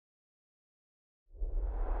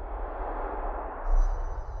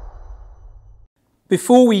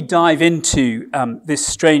Before we dive into this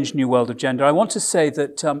strange new world of gender, I want to say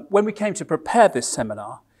that when we came to prepare this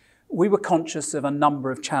seminar, we were conscious of a number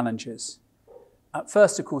of challenges.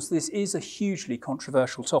 First, of course, this is a hugely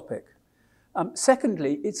controversial topic.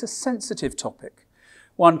 Secondly, it's a sensitive topic.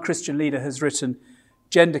 One Christian leader has written,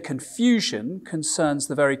 "Gender confusion concerns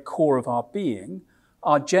the very core of our being.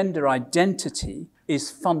 Our gender identity is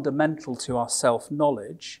fundamental to our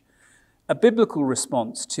self-knowledge." A biblical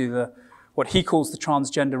response to what he calls the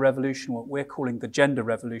transgender revolution, what we're calling the gender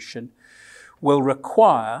revolution, will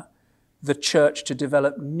require the church to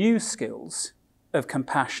develop new skills of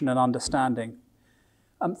compassion and understanding.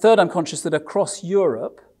 Third, I'm conscious that across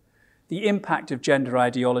Europe, the impact of gender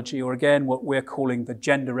ideology, or again what we're calling the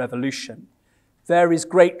gender revolution, varies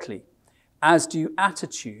greatly, as do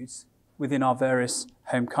attitudes within our various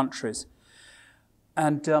home countries.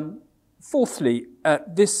 And fourthly,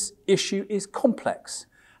 this issue is complex.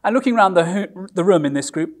 And looking around the room in this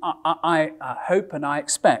group, I hope and I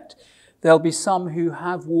expect there'll be some who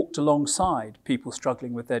have walked alongside people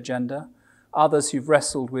struggling with their gender, others who've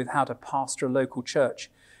wrestled with how to pastor a local church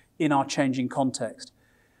in our changing context.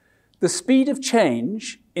 The speed of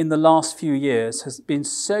change in the last few years has been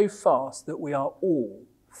so fast that we are all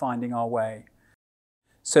finding our way.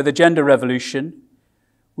 So the gender revolution,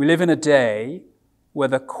 we live in a day where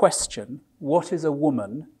the question, what is a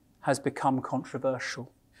woman, has become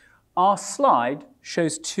controversial. Our slide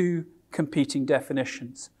shows two competing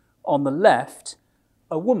definitions. On the left,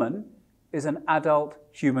 a woman is an adult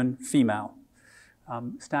human female.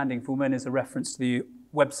 Standing for women is a reference to the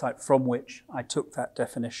website from which I took that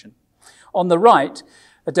definition. On the right,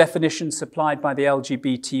 a definition supplied by the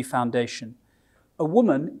LGBT Foundation. A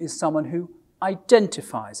woman is someone who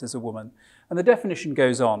identifies as a woman. And the definition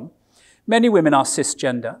goes on. Many women are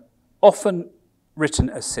cisgender, often written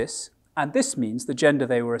as cis, and this means the gender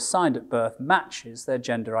they were assigned at birth matches their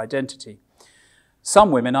gender identity.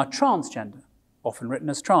 Some women are transgender, often written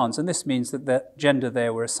as trans, and this means that the gender they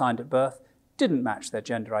were assigned at birth didn't match their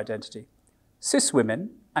gender identity. Cis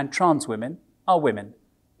women and trans women are women.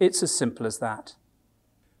 It's as simple as that.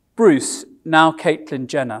 Bruce, now Caitlyn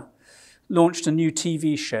Jenner, launched a new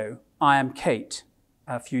TV show, I Am Kate,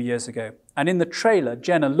 a few years ago. And in the trailer,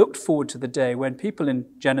 Jenner looked forward to the day when people in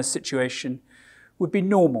Jenner's situation would be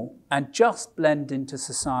normal and just blend into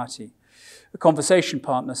society. A conversation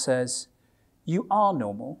partner says, "You are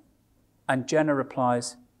normal." And Jenner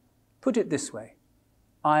replies, "Put it this way,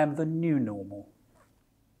 I am the new normal."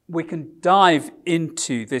 We can dive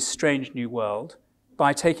into this strange new world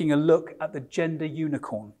by taking a look at the gender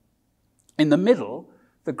unicorn. In the middle,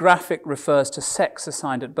 the graphic refers to sex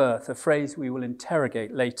assigned at birth, a phrase we will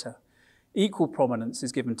interrogate later. Equal prominence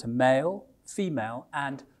is given to male, female,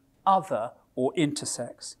 and other or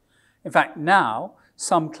intersex. In fact,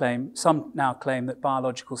 some now claim that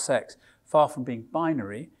biological sex, far from being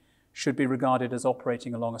binary, should be regarded as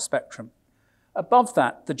operating along a spectrum. Above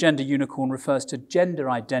that, the gender unicorn refers to gender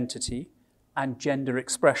identity and gender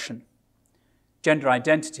expression. Gender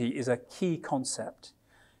identity is a key concept.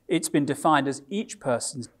 It's been defined as each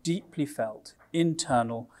person's deeply felt,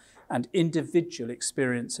 internal, and individual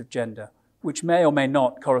experience of gender, which may or may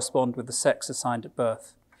not correspond with the sex assigned at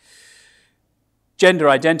birth. Gender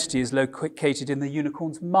identity is located in the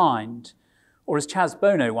unicorn's mind, or as Chaz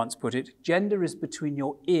Bono once put it, gender is between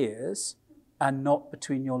your ears and not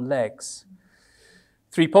between your legs.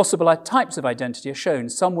 Three possible types of identity are shown,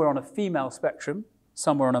 somewhere on a female spectrum,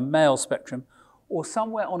 somewhere on a male spectrum, or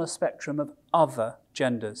somewhere on a spectrum of other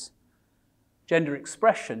genders. Gender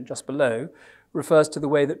expression, just below, refers to the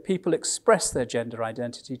way that people express their gender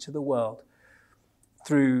identity to the world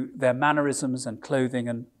through their mannerisms and clothing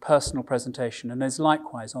and personal presentation, and is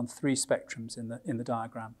likewise on three spectrums in the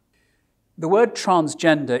diagram. The word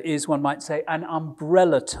transgender is, one might say, an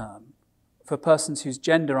umbrella term for persons whose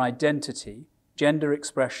gender identity, gender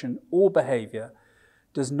expression, or behaviour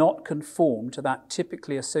does not conform to that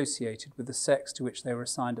typically associated with the sex to which they were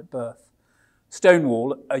assigned at birth.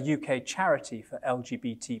 Stonewall, a UK charity for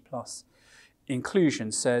LGBT+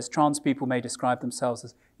 inclusion, says trans people may describe themselves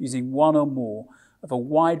as using one or more of a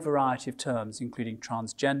wide variety of terms, including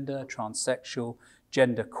transgender, transsexual,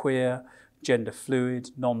 genderqueer, gender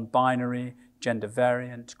fluid, non-binary, gender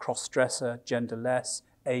variant, cross-dresser, genderless,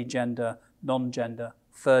 agender, non-gender,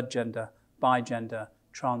 third gender, bigender,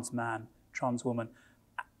 trans man, trans woman,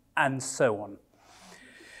 and so on.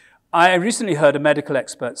 I recently heard a medical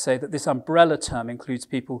expert say that this umbrella term includes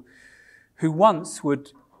people who once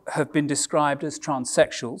would have been described as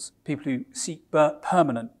transsexuals, people who seek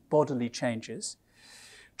permanent bodily changes,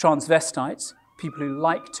 transvestites, people who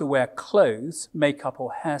like to wear clothes, makeup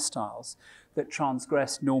or hairstyles that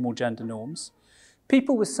transgress normal gender norms,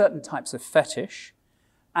 people with certain types of fetish,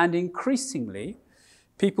 and increasingly,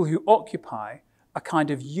 people who occupy a kind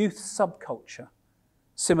of youth subculture,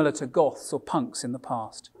 similar to goths or punks in the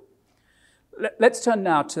past. Let's turn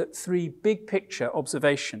now to 3 big picture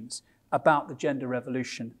observations about the gender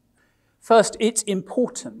revolution. First, it's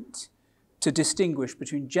important to distinguish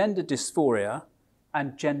between gender dysphoria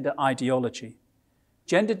and gender ideology.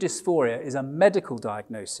 Gender dysphoria is a medical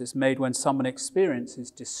diagnosis made when someone experiences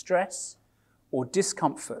distress or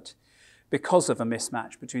discomfort because of a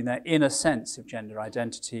mismatch between their inner sense of gender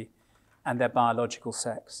identity and their biological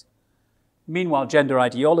sex. Meanwhile, gender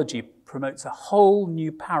ideology promotes a whole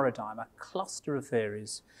new paradigm, a cluster of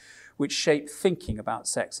theories which shape thinking about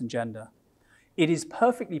sex and gender. It is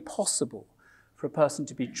perfectly possible for a person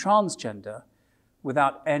to be transgender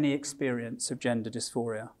without any experience of gender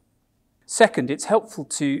dysphoria. Second, it's helpful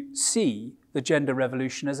to see the gender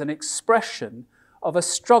revolution as an expression of a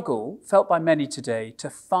struggle felt by many today to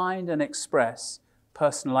find and express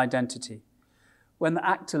personal identity. When the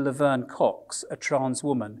actor Laverne Cox, a trans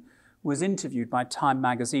woman, was interviewed by Time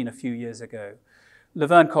magazine a few years ago,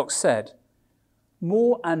 Laverne Cox said,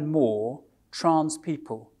 "More and more trans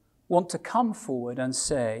people want to come forward and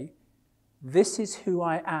say, 'This is who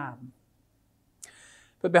I am.'"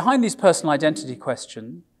 But behind these personal identity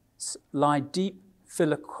questions lie deep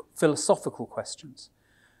philosophical questions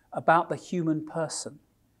about the human person.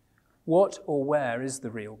 What or where is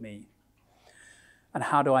the real me? And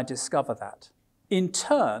how do I discover that? In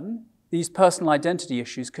turn, these personal identity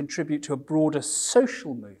issues contribute to a broader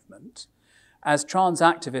social movement as trans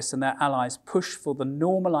activists and their allies push for the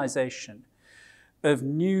normalization of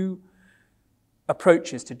new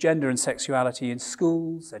approaches to gender and sexuality in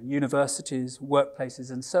schools and universities,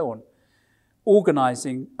 workplaces, and so on,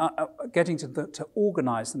 getting to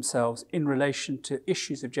organize themselves in relation to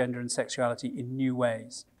issues of gender and sexuality in new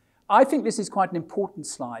ways. I think this is quite an important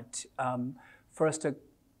slide for us to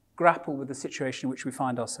grapple with the situation in which we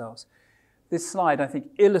find ourselves. This slide, I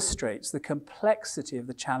think, illustrates the complexity of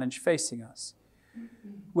the challenge facing us.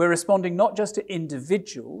 We're responding not just to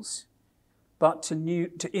individuals, but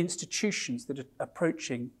to institutions that are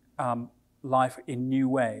approaching life in new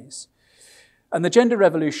ways. And the gender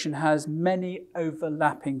revolution has many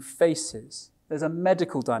overlapping faces. There's a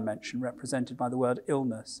medical dimension represented by the word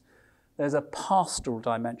illness. There's a pastoral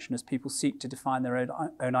dimension as people seek to define their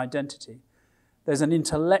own identity. There's an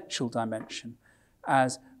intellectual dimension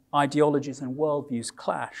as ideologies and worldviews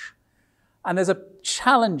clash. And there's a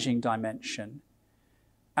challenging dimension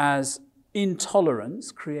as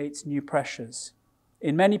intolerance creates new pressures.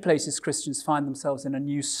 In many places, Christians find themselves in a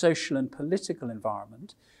new social and political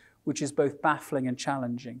environment, which is both baffling and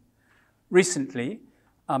challenging. Recently,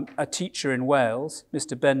 a teacher in Wales,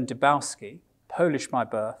 Mr. Ben Dybowski, Polish by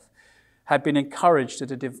birth, had been encouraged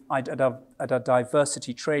at a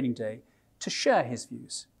diversity training day to share his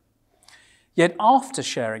views. Yet after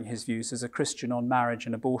sharing his views as a Christian on marriage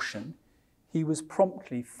and abortion, he was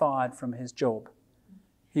promptly fired from his job.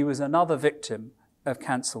 He was another victim of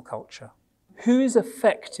cancel culture. Who is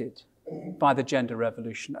affected by the gender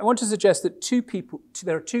revolution? I want to suggest that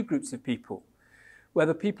there are 2 groups of people,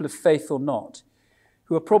 whether people of faith or not,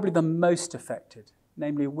 who are probably the most affected,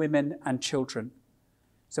 namely women and children.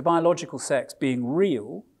 So biological sex being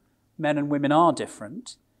real, men and women are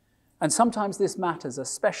different, and sometimes this matters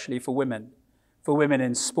especially for women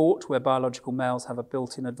in sport where biological males have a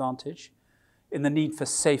built-in advantage, in the need for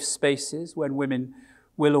safe spaces when women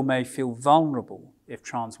will or may feel vulnerable if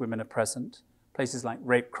trans women are present, places like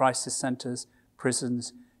rape crisis centres,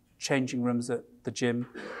 prisons, changing rooms at the gym,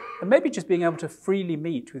 and maybe just being able to freely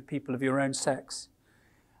meet with people of your own sex.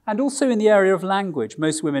 And also in the area of language,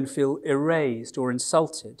 most women feel erased or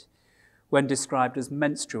insulted when described as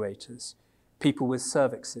menstruators, people with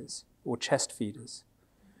cervixes or chest feeders.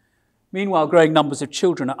 Meanwhile, growing numbers of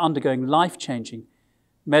children are undergoing life-changing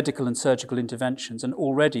medical and surgical interventions, and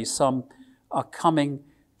already some are coming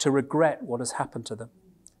to regret what has happened to them.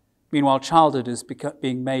 Meanwhile, childhood is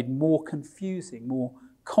being made more confusing, more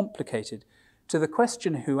complicated. To the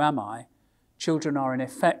question, who am I? Children are in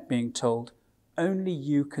effect being told, only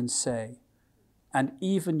you can say, and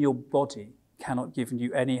even your body cannot give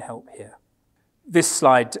you any help here. This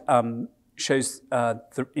slide shows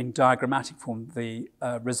in diagrammatic form the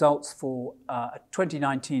results for a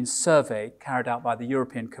 2019 survey carried out by the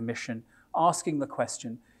European Commission asking the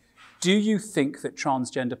question, do you think that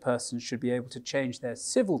transgender persons should be able to change their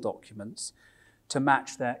civil documents to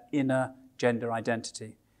match their inner gender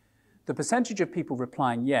identity? The percentage of people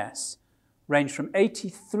replying yes ranged from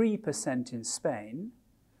 83% in Spain,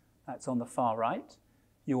 that's on the far right,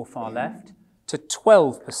 your far left, to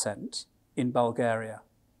 12% in Bulgaria.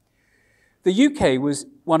 The UK was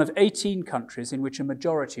one of 18 countries in which a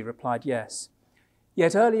majority replied yes.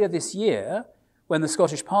 Yet earlier this year, when the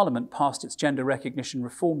Scottish Parliament passed its Gender Recognition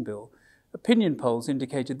Reform Bill, opinion polls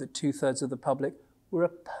indicated that 2/3 of the public were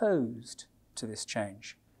opposed to this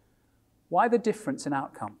change. Why the difference in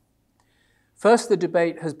outcome? First, the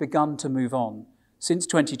debate has begun to move on. Since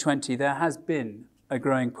 2020, there has been a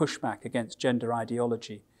growing pushback against gender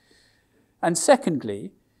ideology. And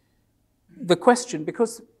secondly, the question,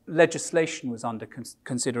 because legislation was under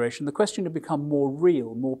consideration, the question had become more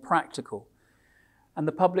real, more practical, and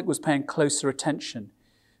the public was paying closer attention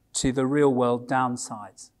to the real-world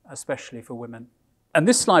downsides, especially for women. And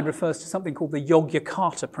this slide refers to something called the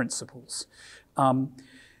Yogyakarta Principles.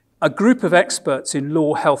 A group of experts in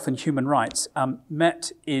law, health and human rights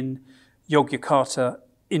met in Yogyakarta,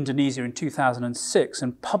 Indonesia in 2006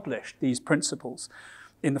 and published these principles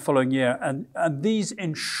in the following year. And these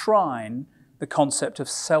enshrine the concept of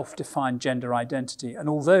self-defined gender identity. And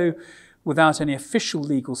although without any official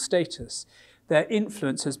legal status, their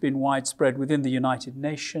influence has been widespread within the United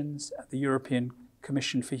Nations, the European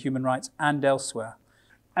Commission for Human Rights, and elsewhere.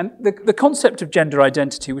 And the concept of gender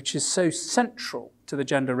identity, which is so central to the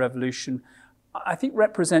gender revolution, I think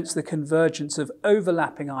represents the convergence of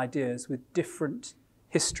overlapping ideas with different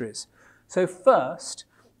histories. So first,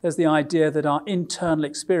 there's the idea that our internal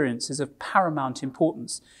experience is of paramount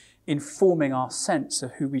importance in forming our sense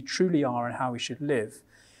of who we truly are and how we should live.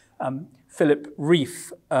 Philip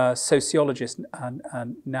Rieff, a sociologist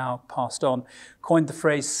and now passed on, coined the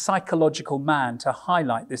phrase psychological man to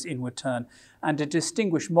highlight this inward turn and to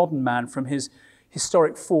distinguish modern man from his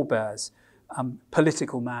historic forebears,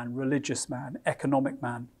 political man, religious man, economic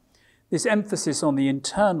man. This emphasis on the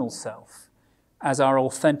internal self as our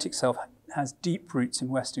authentic self has deep roots in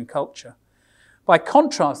Western culture. By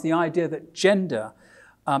contrast, the idea that gender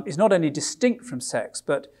is not only distinct from sex,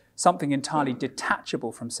 but something entirely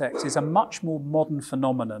detachable from sex is a much more modern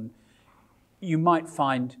phenomenon. You might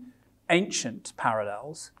find ancient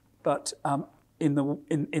parallels, but in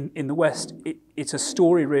the West, it's a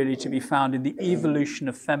story really to be found in the evolution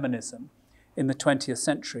of feminism in the 20th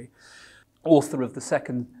century. Author of The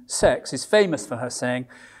Second Sex is famous for her saying,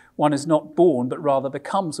 "One is not born, but rather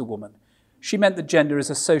becomes a woman." She meant that gender is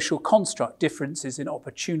a social construct. Differences in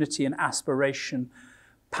opportunity and aspiration,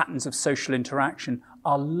 patterns of social interaction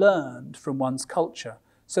are learned from one's culture.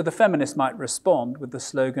 So the feminist might respond with the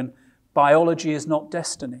slogan, "Biology is not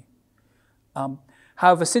destiny."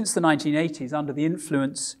 However, since the 1980s, under the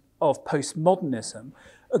influence of postmodernism,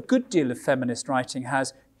 a good deal of feminist writing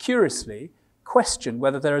has, curiously, questioned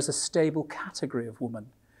whether there is a stable category of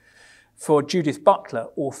woman. For Judith Butler,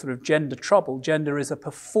 author of Gender Trouble, gender is a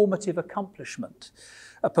performative accomplishment,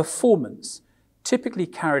 a performance typically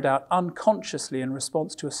carried out unconsciously in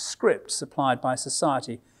response to a script supplied by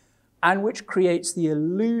society, and which creates the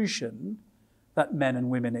illusion that men and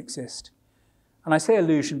women exist. And I say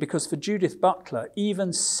illusion because for Judith Butler,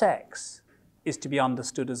 even sex is to be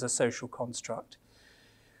understood as a social construct.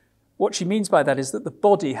 What she means by that is that the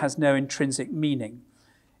body has no intrinsic meaning.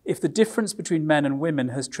 If the difference between men and women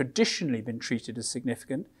has traditionally been treated as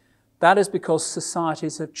significant, that is because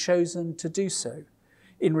societies have chosen to do so.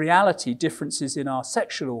 In reality, differences in our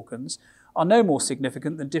sexual organs are no more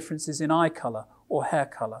significant than differences in eye colour or hair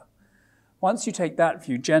colour. Once you take that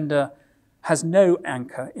view, gender has no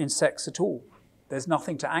anchor in sex at all. There's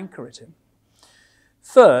nothing to anchor it in.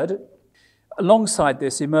 Third, alongside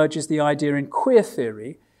this emerges the idea in queer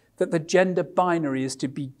theory that the gender binary is to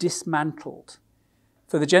be dismantled.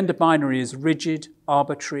 For the gender binary is rigid,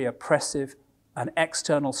 arbitrary, oppressive, an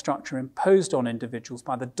external structure imposed on individuals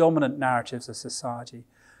by the dominant narratives of society.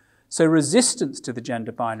 So resistance to the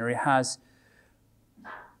gender binary has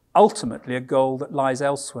ultimately a goal that lies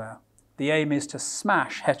elsewhere. The aim is to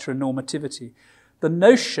smash heteronormativity. The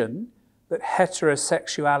notion that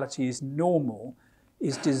heterosexuality is normal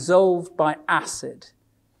is dissolved by acid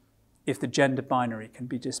if the gender binary can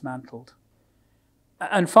be dismantled.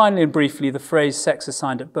 And finally and briefly, the phrase sex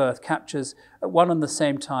assigned at birth captures at one and the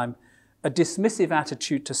same time a dismissive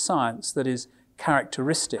attitude to science that is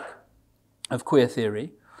characteristic of queer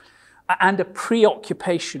theory, and a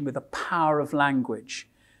preoccupation with the power of language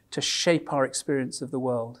to shape our experience of the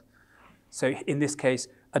world. So in this case,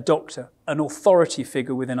 a doctor, an authority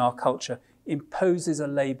figure within our culture, imposes a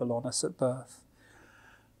label on us at birth.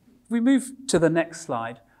 We move to the next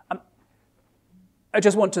slide. I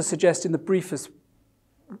just want to suggest in the briefest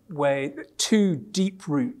way two deep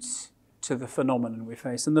roots to the phenomenon we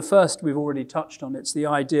face. And the first we've already touched on. It's the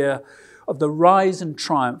idea of the rise and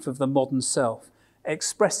triumph of the modern self,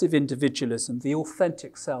 expressive individualism, the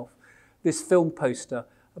authentic self. This film poster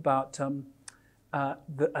about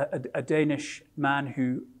a Danish man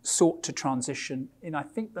who sought to transition in, I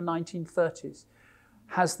think, the 1930s,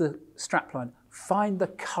 has the strapline, "Find the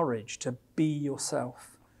courage to be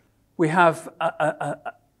yourself." We have,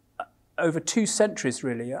 over 2 centuries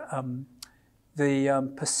really,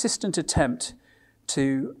 the persistent attempt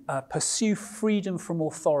to pursue freedom from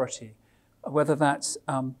authority, whether that's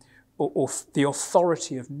or the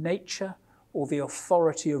authority of nature or the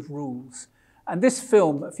authority of rules. And this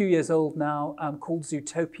film, a few years old now, called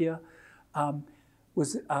Zootopia,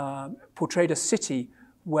 portrayed a city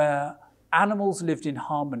where animals lived in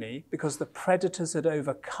harmony because the predators had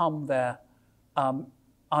overcome their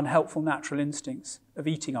unhelpful natural instincts of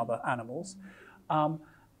eating other animals. And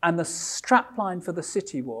the strapline for the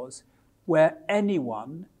city was, "Where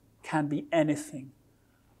anyone can be anything."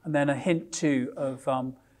 And then a hint too of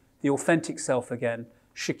the authentic self again.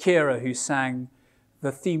 Shakira, who sang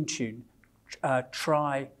the theme tune,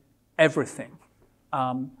 "Try Everything,"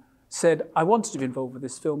 said, "I wanted to be involved with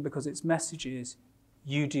this film because its message is,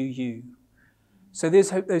 you do you." So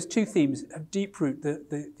those 2 themes have deep root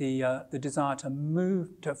the desire to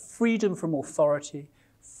move to freedom from authority,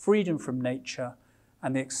 freedom from nature,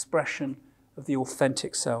 and the expression of the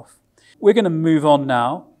authentic self. We're going to move on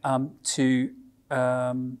now to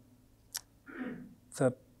the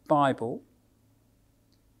Bible.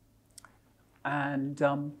 And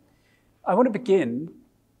I want to begin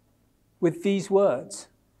with these words.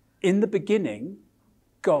 In the beginning,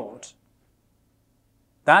 God.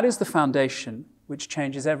 That is the foundation which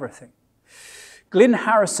changes everything. Glyn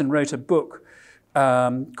Harrison wrote a book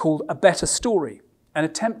called A Better Story, an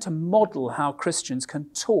attempt to model how Christians can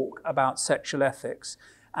talk about sexual ethics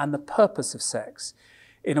and the purpose of sex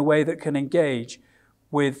in a way that can engage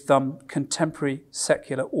with contemporary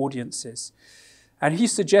secular audiences. And he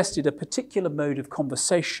suggested a particular mode of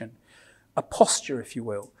conversation, a posture, if you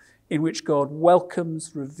will, in which God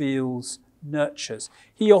welcomes, reveals, nurtures.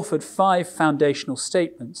 He offered 5 foundational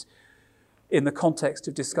statements in the context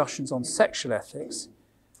of discussions on sexual ethics,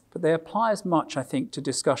 but they apply as much, I think, to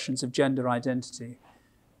discussions of gender identity.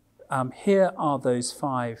 Here are those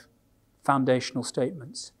 5 foundational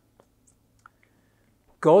statements.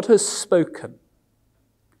 God has spoken.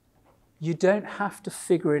 You don't have to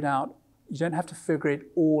figure it out. You don't have to figure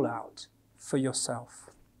it all out for yourself.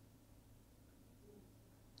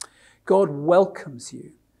 God welcomes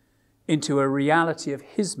you into a reality of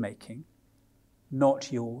his making,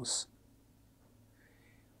 not yours.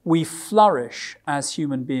 We flourish as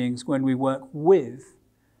human beings when we work with,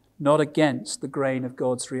 not against, the grain of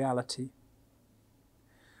God's reality.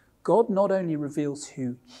 God not only reveals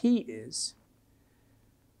who he is,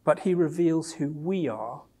 but he reveals who we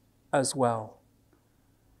are as well.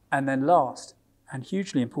 And then last, and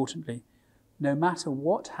hugely importantly, no matter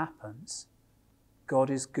what happens, God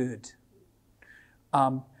is good.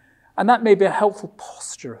 And that may be a helpful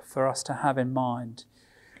posture for us to have in mind.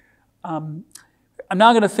 I'm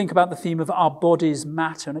now going to think about the theme of our bodies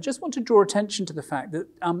matter. And I just want to draw attention to the fact that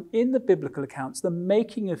in the biblical accounts, the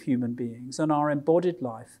making of human beings and our embodied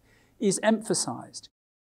life is emphasized.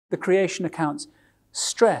 The creation accounts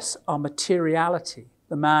stress our materiality.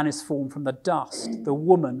 The man is formed from the dust, the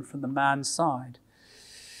woman from the man's side.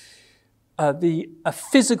 The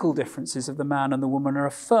physical differences of the man and the woman are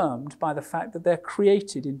affirmed by the fact that they're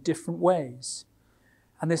created in different ways.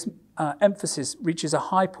 And this emphasis reaches a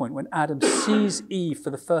high point when Adam sees Eve for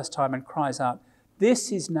the first time and cries out,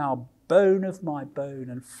 "This is now bone of my bone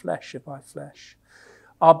and flesh of my flesh."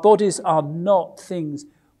 Our bodies are not things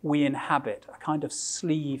we inhabit, a kind of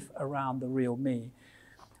sleeve around the real me.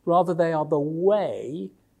 Rather, they are the way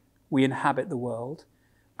we inhabit the world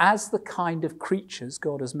as the kind of creatures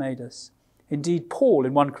God has made us. Indeed, Paul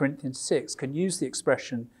in 1 Corinthians 6 can use the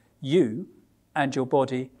expression "you" and "your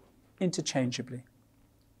body" interchangeably.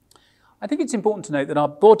 I think it's important to note that our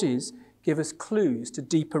bodies give us clues to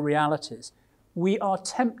deeper realities. We are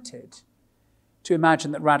tempted to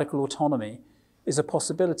imagine that radical autonomy is a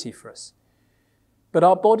possibility for us. But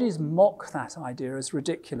our bodies mock that idea as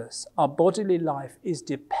ridiculous. Our bodily life is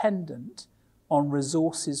dependent on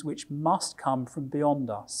resources which must come from beyond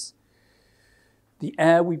us. The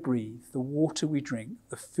air we breathe, the water we drink,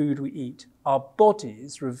 the food we eat, our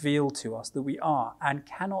bodies reveal to us that we are and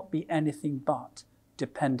cannot be anything but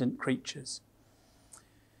dependent creatures.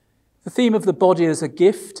 The theme of the body as a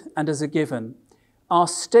gift and as a given. Our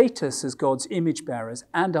status as God's image bearers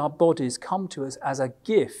and our bodies come to us as a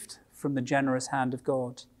gift from the generous hand of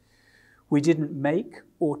God. We didn't make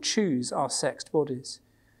or choose our sexed bodies,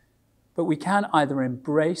 but we can either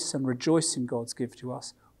embrace and rejoice in God's gift to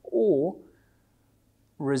us or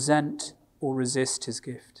resent or resist his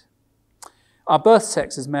gift. Our birth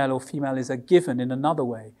sex as male or female is a given in another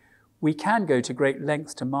way. We can go to great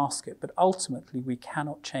lengths to mask it, but ultimately we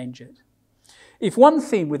cannot change it. If one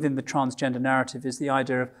theme within the transgender narrative is the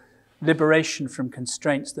idea of liberation from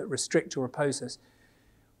constraints that restrict or oppose us,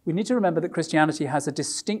 we need to remember that Christianity has a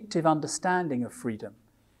distinctive understanding of freedom.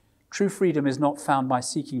 True freedom is not found by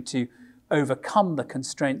seeking to overcome the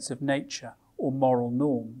constraints of nature or moral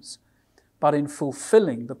norms, but in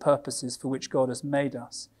fulfilling the purposes for which God has made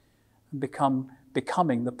us and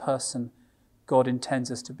becoming the person God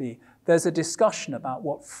intends us to be. There's a discussion about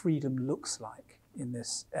what freedom looks like in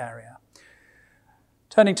this area.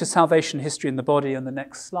 Turning to salvation history in the body on the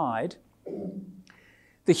next slide,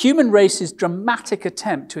 the human race's dramatic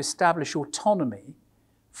attempt to establish autonomy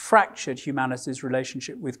fractured humanity's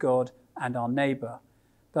relationship with God and our neighbour.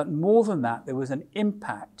 But more than that, there was an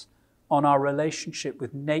impact on our relationship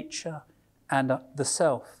with nature and the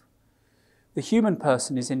self. The human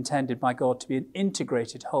person is intended by God to be an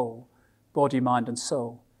integrated whole, body, mind and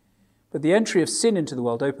soul. But the entry of sin into the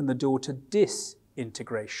world opened the door to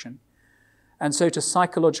disintegration, and so to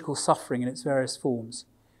psychological suffering in its various forms.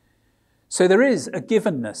 So there is a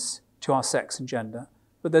givenness to our sex and gender,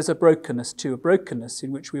 but there's a brokenness too, a brokenness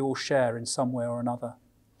in which we all share in some way or another.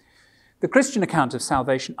 The Christian account of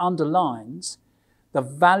salvation underlines the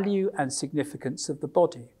value and significance of the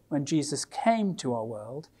body. When Jesus came to our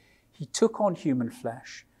world, he took on human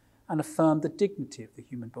flesh and affirmed the dignity of the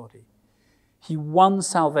human body. He won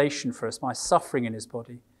salvation for us by suffering in his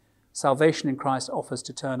body. Salvation in Christ offers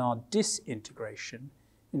to turn our disintegration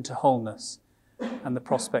into wholeness and the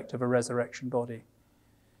prospect of a resurrection body.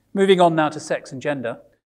 Moving on now to sex and gender.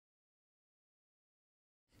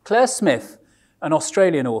 Claire Smith, an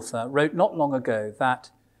Australian author, wrote not long ago that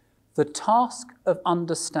the task of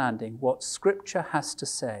understanding what Scripture has to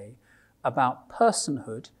say about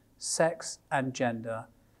personhood, sex and gender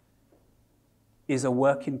is a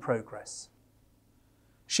work in progress.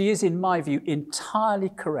 She is, in my view, entirely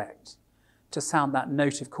correct to sound that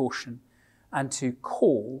note of caution and to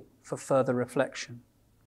call for further reflection.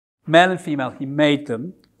 Male and female, he made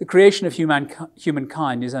them. The creation of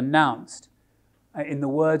humankind is announced in the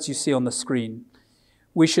words you see on the screen.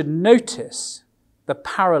 We should notice the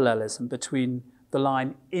parallelism between the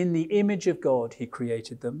line, in the image of God he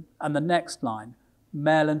created them, and the next line,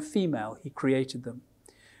 male and female he created them.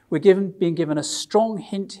 We're being given a strong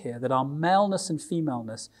hint here that our maleness and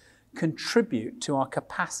femaleness contribute to our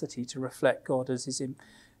capacity to reflect God as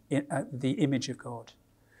the image of God.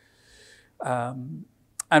 And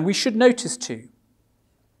we should notice too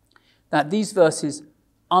that these verses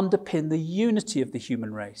underpin the unity of the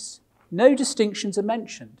human race. No distinctions are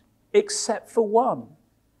mentioned, except for one,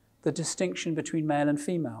 the distinction between male and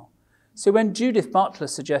female. So when Judith Butler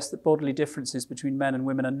suggests that bodily differences between men and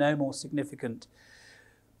women are no more significant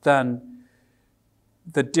than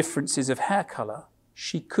the differences of hair colour,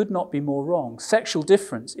 she could not be more wrong. Sexual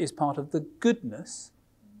difference is part of the goodness,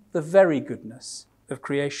 the very goodness of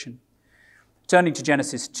creation. Turning to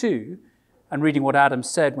Genesis 2 and reading what Adam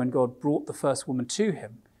said when God brought the first woman to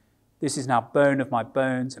him, "This is now bone of my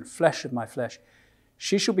bones and flesh of my flesh.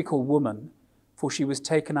 She shall be called woman, for she was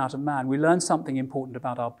taken out of man." We learn something important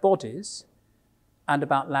about our bodies and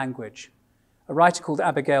about language. A writer called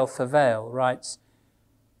Abigail Favale writes,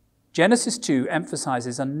 Genesis 2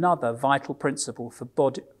 emphasizes another vital principle. For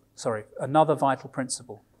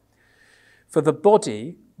the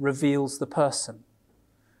body reveals the person.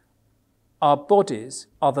 Our bodies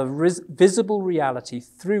are the visible reality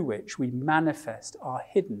through which we manifest our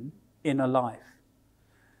hidden inner life.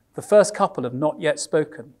 The first couple have not yet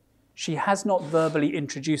spoken. She has not verbally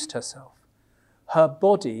introduced herself. Her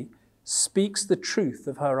body speaks the truth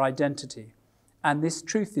of her identity, and this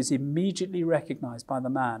truth is immediately recognized by the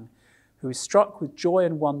man, who is struck with joy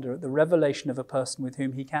and wonder at the revelation of a person with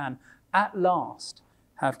whom he can, at last,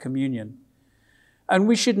 have communion. And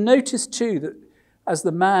we should notice too that as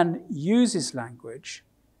the man uses language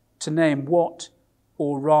to name what,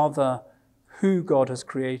 or rather who God has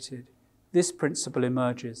created, this principle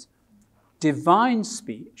emerges. Divine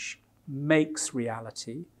speech makes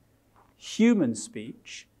reality. Human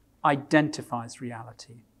speech identifies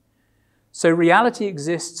reality. So reality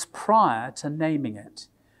exists prior to naming it.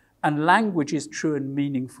 And language is true and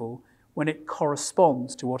meaningful when it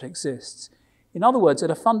corresponds to what exists. In other words,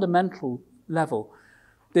 at a fundamental level,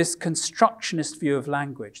 this constructionist view of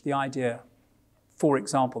language, the idea, for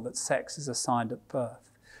example, that sex is assigned at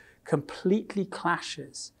birth, completely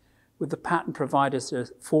clashes with the pattern provided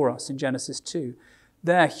for us in Genesis 2.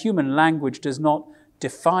 There, human language does not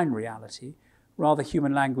define reality. Rather,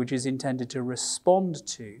 human language is intended to respond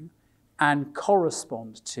to and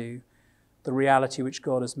correspond to the reality which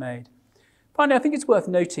God has made. If Finally, I think it's worth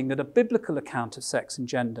noting that a biblical account of sex and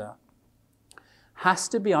gender has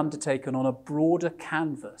to be undertaken on a broader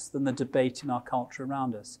canvas than the debate in our culture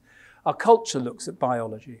around us. Our culture looks at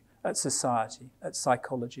biology, at society, at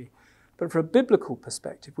psychology. But from a biblical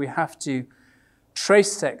perspective, we have to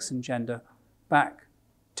trace sex and gender back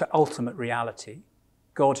to ultimate reality,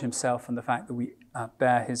 God himself and the fact that we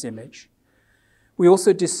bear his image. We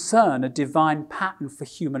also discern a divine pattern for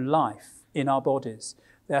human life in our bodies.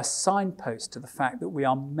 They are signposts to the fact that we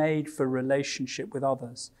are made for relationship with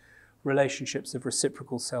others, relationships of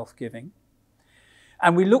reciprocal self-giving.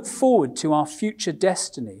 And we look forward to our future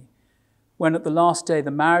destiny when at the last day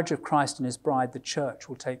the marriage of Christ and his bride, the church,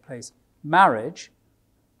 will take place. Marriage,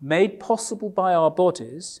 made possible by our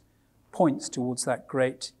bodies, points towards that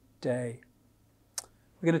great day.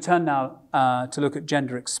 We're going to turn now to look at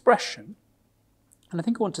gender expression. And I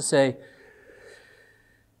think I want to say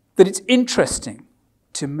that it's interesting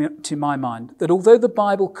to my mind that although the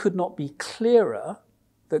Bible could not be clearer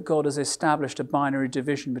that God has established a binary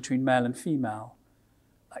division between male and female,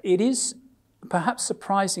 it is perhaps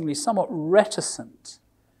surprisingly somewhat reticent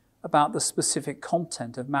about the specific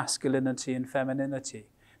content of masculinity and femininity.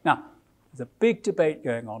 Now, there's a big debate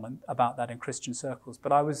going on about that in Christian circles,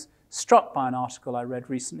 but I was struck by an article I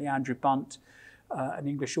read recently. Andrew Bunt, an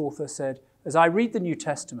English author, said, as I read the New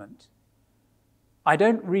Testament, I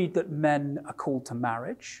don't read that men are called to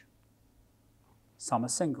marriage. Some are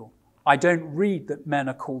single. I don't read that men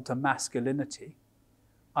are called to masculinity.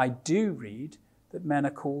 I do read that men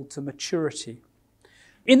are called to maturity.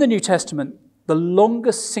 In the New Testament, the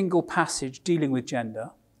longest single passage dealing with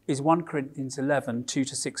gender is 1 Corinthians 11,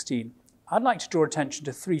 2-16. I'd like to draw attention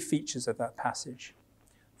to three features of that passage.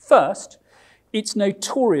 First, it's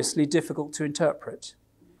notoriously difficult to interpret.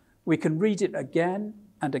 We can read it again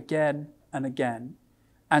and again and again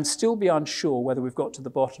and still be unsure whether we've got to the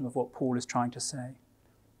bottom of what Paul is trying to say.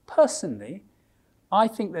 Personally, I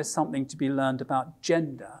think there's something to be learned about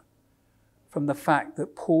gender from the fact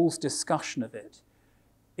that Paul's discussion of it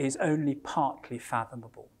is only partly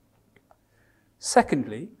fathomable.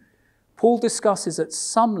 Secondly, Paul discusses at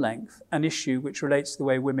some length an issue which relates to the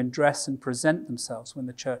way women dress and present themselves when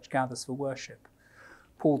the church gathers for worship.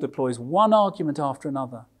 Paul deploys one argument after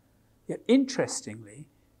another, yet interestingly,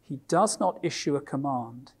 he does not issue a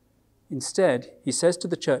command. Instead, he says to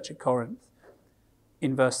the church at Corinth,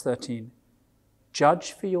 in verse 13,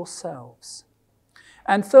 judge for yourselves.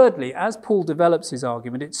 And thirdly, as Paul develops his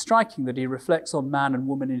argument, it's striking that he reflects on man and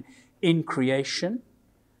woman in creation,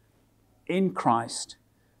 in Christ,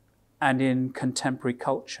 and in contemporary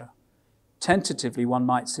culture. Tentatively, one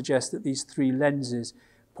might suggest that these three lenses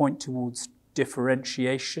point towards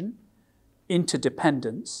differentiation,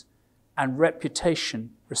 interdependence, and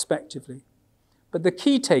reputation, respectively. But the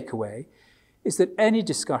key takeaway is that any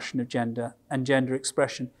discussion of gender and gender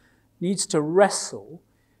expression needs to wrestle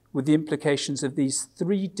with the implications of these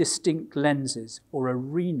three distinct lenses or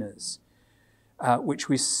arenas which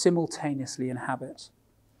we simultaneously inhabit.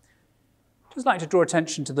 I'd just like to draw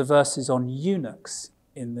attention to the verses on eunuchs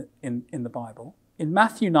in the Bible. In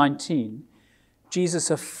Matthew 19,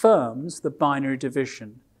 Jesus affirms the binary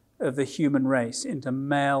division of the human race into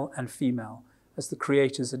male and female as the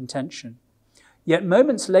Creator's intention. Yet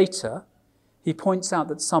moments later, he points out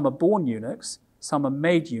that some are born eunuchs, some are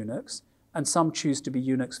made eunuchs, and some choose to be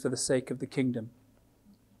eunuchs for the sake of the kingdom.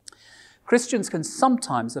 Christians can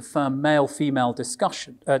sometimes affirm male-female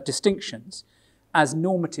distinctions as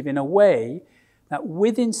normative in a way that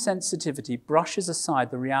with insensitivity brushes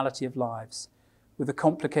aside the reality of lives with a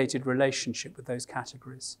complicated relationship with those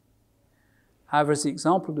categories. However, as the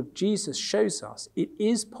example of Jesus shows us, it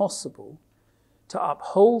is possible to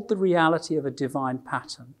uphold the reality of a divine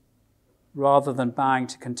pattern rather than bowing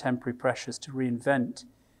to contemporary pressures to reinvent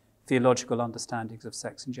theological understandings of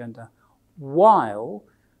sex and gender, while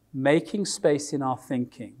making space in our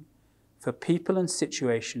thinking for people and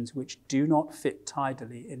situations which do not fit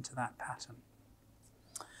tidily into that pattern.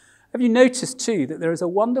 Have you noticed too that there is a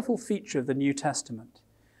wonderful feature of the New Testament,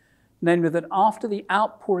 namely that after the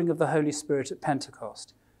outpouring of the Holy Spirit at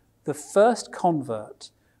Pentecost, the first convert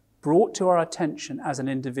brought to our attention as an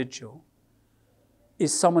individual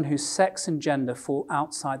is someone whose sex and gender fall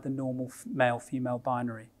outside the normal male-female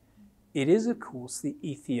binary. It is, of course, the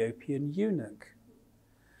Ethiopian eunuch.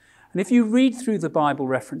 And if you read through the Bible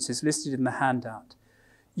references listed in the handout,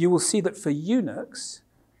 you will see that for eunuchs,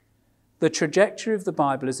 the trajectory of the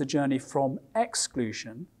Bible is a journey from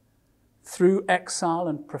exclusion through exile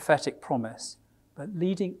and prophetic promise, but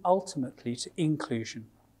leading ultimately to inclusion.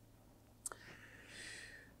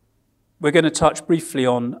 We're going to touch briefly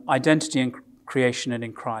on identity in creation and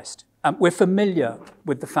in Christ. We're familiar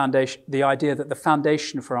with the idea that the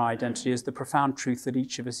foundation for our identity is the profound truth that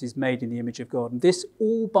each of us is made in the image of God. And this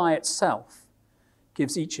all by itself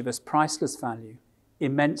gives each of us priceless value,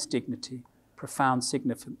 immense dignity, profound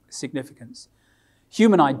significance.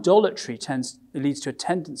 Human idolatry leads to a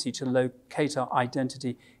tendency to locate our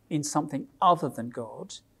identity in something other than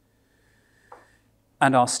God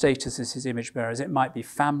and our status as his image bearers. It might be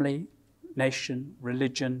family, nation,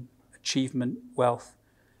 religion, achievement, wealth.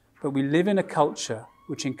 But we live in a culture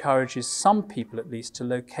which encourages some people, at least, to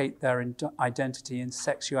locate their identity in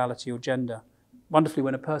sexuality or gender. Wonderfully,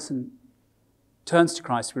 when a person turns to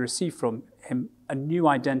Christ, we receive from him a new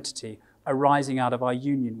identity arising out of our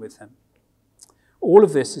union with him. All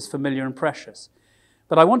of this is familiar and precious.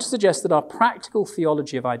 But I want to suggest that our practical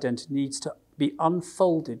theology of identity needs to be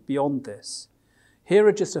unfolded beyond this. Here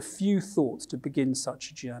are just a few thoughts to begin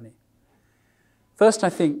such a journey. First,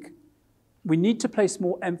 I think we need to place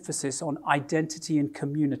more emphasis on identity and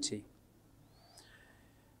community.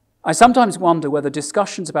 I sometimes wonder whether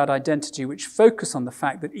discussions about identity which focus on the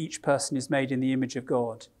fact that each person is made in the image of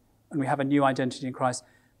God and we have a new identity in Christ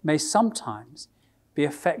may sometimes be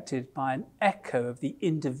affected by an echo of the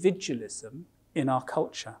individualism in our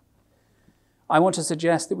culture. I want to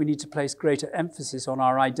suggest that we need to place greater emphasis on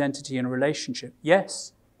our identity and relationship.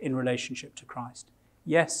 Yes, in relationship to Christ.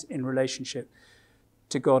 Yes, in relationship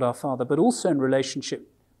to God our Father, but also in relationship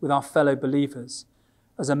with our fellow believers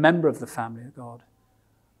as a member of the family of God,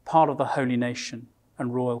 part of the holy nation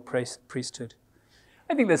and royal priesthood.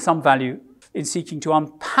 I think there's some value in seeking to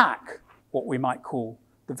unpack what we might call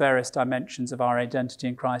the various dimensions of our identity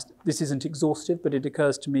in Christ. This isn't exhaustive, but it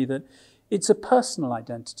occurs to me that it's a personal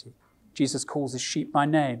identity. Jesus calls his sheep by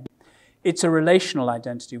name. It's a relational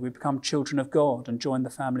identity. We become children of God and join the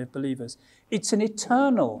family of believers. It's an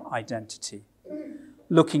eternal identity.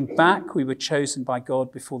 Looking back, we were chosen by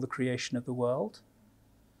God before the creation of the world.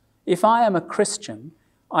 If I am a Christian,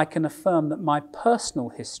 I can affirm that my personal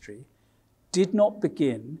history did not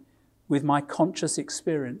begin with my conscious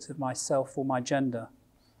experience of myself or my gender.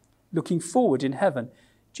 Looking forward in heaven,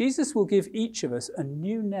 Jesus will give each of us a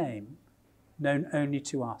new name known only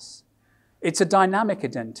to us. It's a dynamic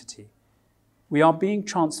identity. We are being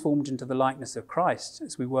transformed into the likeness of Christ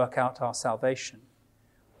as we work out our salvation.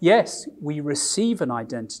 Yes, we receive an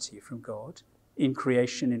identity from God in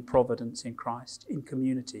creation, in providence, in Christ, in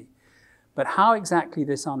community. But how exactly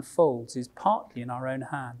this unfolds is partly in our own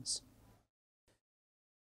hands.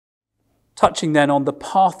 Touching then on the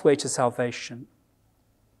pathway to salvation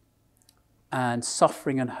and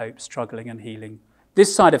suffering and hope, struggling and healing.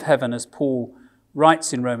 This side of heaven, as Paul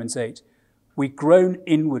writes in Romans 8, we groan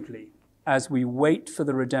inwardly as we wait for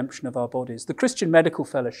the redemption of our bodies. The Christian Medical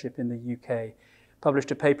Fellowship in the UK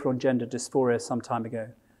published a paper on gender dysphoria some time ago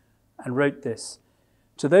and wrote this: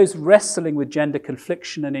 to those wrestling with gender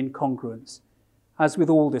confliction and incongruence, as with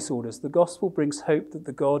all disorders, the gospel brings hope that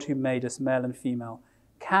the God who made us male and female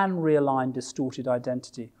can realign distorted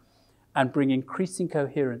identity and bring increasing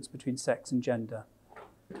coherence between sex and gender,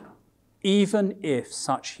 even if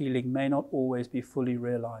such healing may not always be fully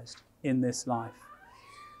realized in this life.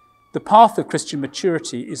 The path of Christian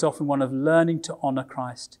maturity is often one of learning to honor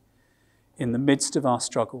Christ in the midst of our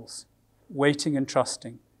struggles, waiting and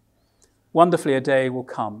trusting. Wonderfully, a day will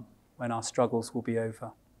come when our struggles will be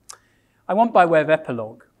over. I want, by way of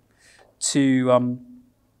epilogue, to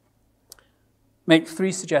make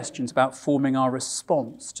 3 suggestions about forming our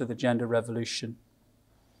response to the gender revolution.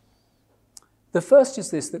 The first is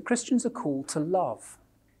this, that Christians are called to love.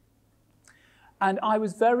 And I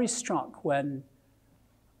was very struck when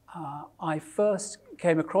I first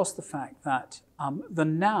came across the fact that the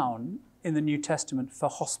noun in the New Testament for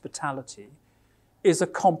hospitality is a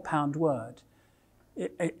compound word.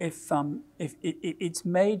 If it's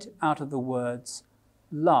made out of the words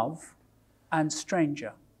love and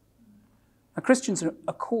stranger. Now, Christians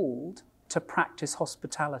are called to practice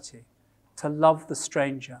hospitality, to love the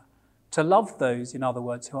stranger, to love those, in other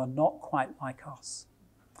words, who are not quite like us.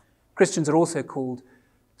 Christians are also called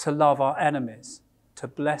to love our enemies, to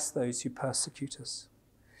bless those who persecute us.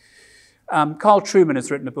 Carl Trueman has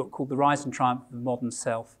written a book called The Rise and Triumph of the Modern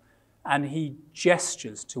Self, and he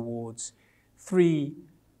gestures towards 3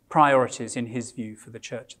 priorities in his view for the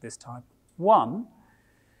church at this time. 1,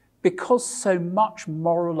 because so much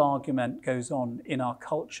moral argument goes on in our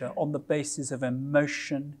culture on the basis of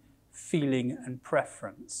emotion, feeling, and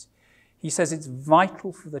preference, he says it's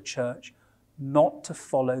vital for the church not to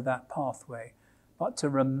follow that pathway, but to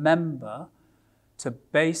remember to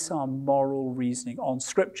base our moral reasoning on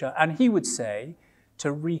Scripture. And he would say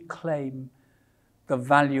to reclaim the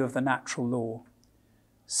value of the natural law.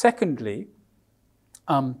 Secondly,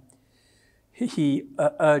 he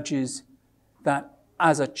urges that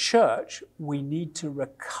as a church, we need to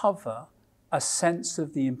recover a sense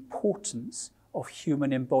of the importance of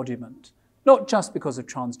human embodiment, not just because of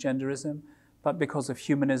transgenderism, but because of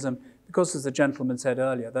humanism, because, as the gentleman said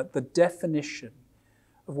earlier, that the definition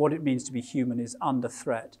of what it means to be human is under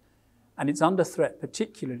threat. And it's under threat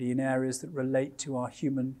particularly in areas that relate to our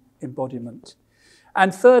human embodiment.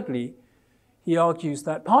 And thirdly, he argues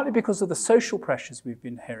that partly because of the social pressures we've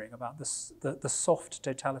been hearing about, the soft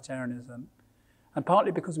totalitarianism, and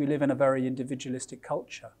partly because we live in a very individualistic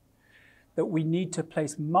culture, that we need to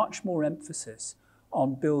place much more emphasis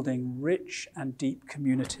on building rich and deep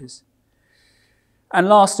communities. And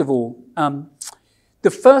last of all,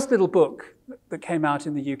 the first little book that came out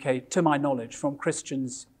in the UK, to my knowledge, from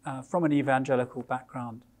Christians from an evangelical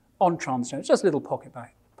background on transgender, it's just a little pocket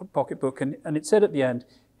book, and it said at the end,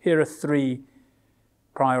 here are 3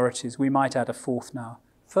 priorities. We might add a 4th now.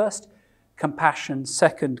 First, compassion.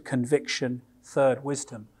 Second, conviction. Third,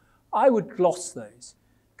 wisdom. I would gloss those.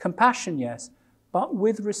 Compassion, yes, but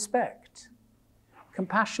with respect.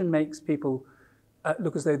 Compassion makes people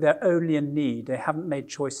look as though they're only in need. They haven't made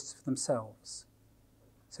choices for themselves.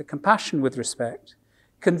 So compassion with respect.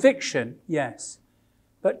 Conviction, yes,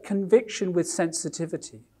 but conviction with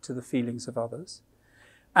sensitivity to the feelings of others.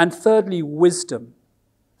 And thirdly, wisdom.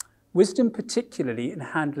 Wisdom particularly in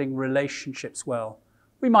handling relationships well.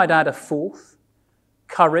 We might add a 4th,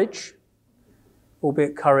 courage,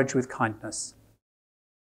 albeit courage with kindness.